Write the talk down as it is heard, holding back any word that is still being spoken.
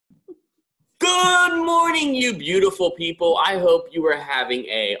Good morning, you beautiful people. I hope you are having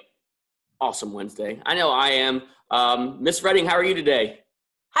a awesome Wednesday. I know I am. Miss Redding, how are you today?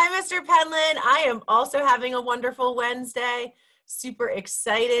 Hi, Mr. Penland. I am also having a wonderful Wednesday. Super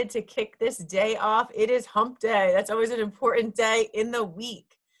excited to kick this day off. It is hump day. That's always an important day in the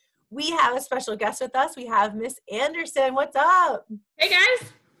week. We have a special guest with us. We have Miss Anderson. What's up? Hey,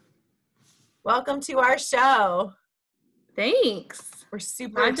 guys. Welcome to our show. Thanks. We're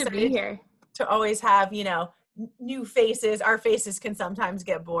super Glad excited to be here. to always have, new faces. Our faces can sometimes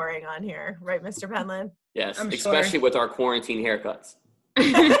get boring on here, right, Mr. Penland? Yes, I'm especially sure. with our quarantine haircuts.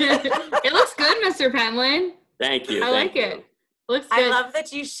 It looks good, Mr. Penland. Thank you. I like it. Looks I good. love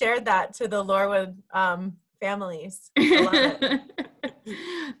that you shared that to the Lorwood families. I love it.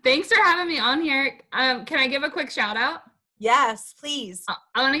 Thanks for having me on here. Can I give a quick shout out? Yes, please.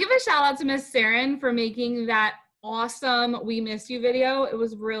 I want to give a shout out to Miss Saren for making that awesome We Missed You video. It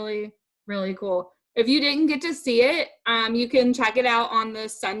was really, really cool. If you didn't get to see it, you can check it out on the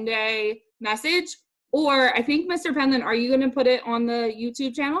Sunday message. Or I think, Mr. Penland, are you going to put it on the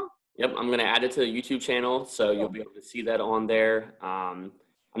YouTube channel? Yep, I'm going to add it to the YouTube channel, so you'll be able to see that on there. I'm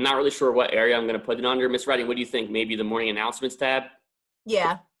not really sure what area I'm going to put it under. Miss Redding, what do you think? Maybe the morning announcements tab?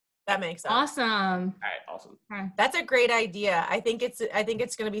 Yeah, that makes sense. Awesome. All right, awesome. That's a great idea. I think it's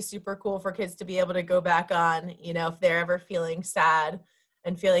going to be super cool for kids to be able to go back on, if they're ever feeling sad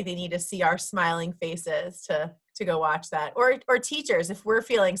and feel like they need to see our smiling faces to go watch that. Or teachers, if we're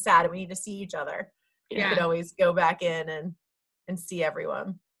feeling sad and we need to see each other, you could always go back in and see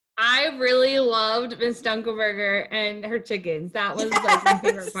everyone. I really loved Miss Dunkelberger and her chickens. That was like my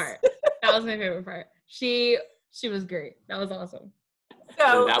favorite part. That was my favorite part. She was great. That was awesome.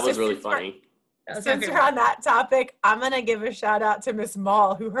 So that was really funny. Since we're on that topic, I'm going to give a shout out to Miss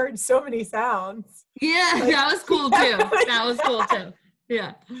Mall, who heard so many sounds. Yeah, that was cool too. That was cool too.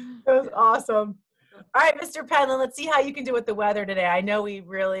 Yeah. That was awesome. All right, Mr. Penland, let's see how you can do with the weather today. I know we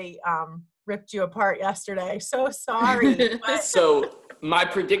really ripped you apart yesterday. So sorry. So my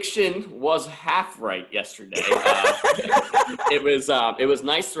prediction was half right yesterday. It was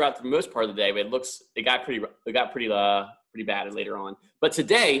nice throughout the most part of the day, but it got pretty bad later on. But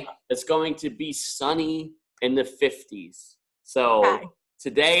today it's going to be sunny in the 50s. So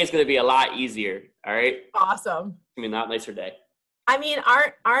Today is going to be a lot easier. All right. Awesome. I mean, not nicer day. I mean,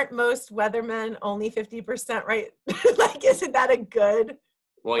 aren't most weathermen only 50% right? Like, isn't that a good?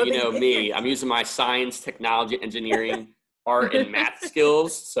 Well, you know me. I'm using my science, technology, engineering, art, and math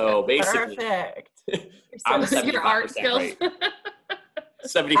skills. So basically, perfect. I'm Your art 75% skills. right.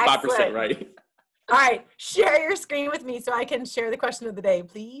 75% right. All right, share your screen with me so I can share the question of the day,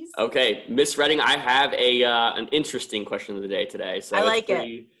 please. Okay, Miss Redding, I have an interesting question of the day today. So I like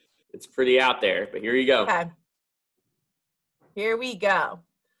it. It's pretty out there, but here you go. Okay. Here we go.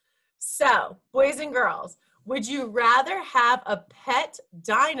 So, boys and girls, would you rather have a pet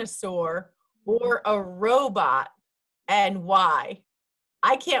dinosaur or a robot, and why?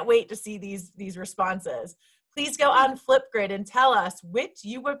 I can't wait to see these responses. Please go on Flipgrid and tell us which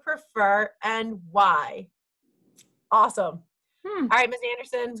you would prefer and why. Awesome. All right, Ms.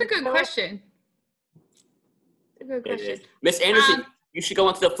 Anderson. It's a good question. Miss Anderson, you should go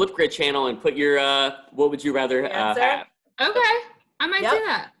onto the Flipgrid channel and put your what would you rather have. Okay, I might do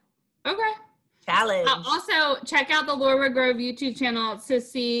that. Okay. Challenge. Also, check out the Lorwood Grove YouTube channel to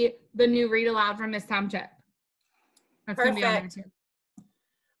see the new read aloud from Miss Tomchek. That's going to be on there too.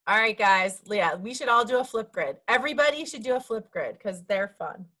 All right, guys. Yeah, we should all do a Flipgrid. Everybody should do a Flipgrid because they're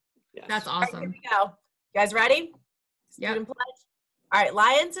fun. Yes. That's awesome. All right, here we go. You guys ready? Student pledge. All right.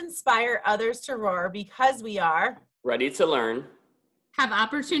 Lions inspire others to roar because we are ready to learn, have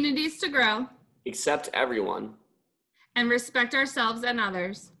opportunities to grow, accept everyone, and respect ourselves and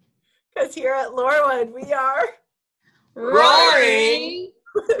others. Because here at Lorwood, we are roaring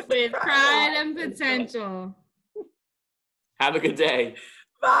with pride and potential. Have a good day.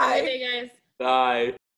 Bye. Good day, guys. Bye.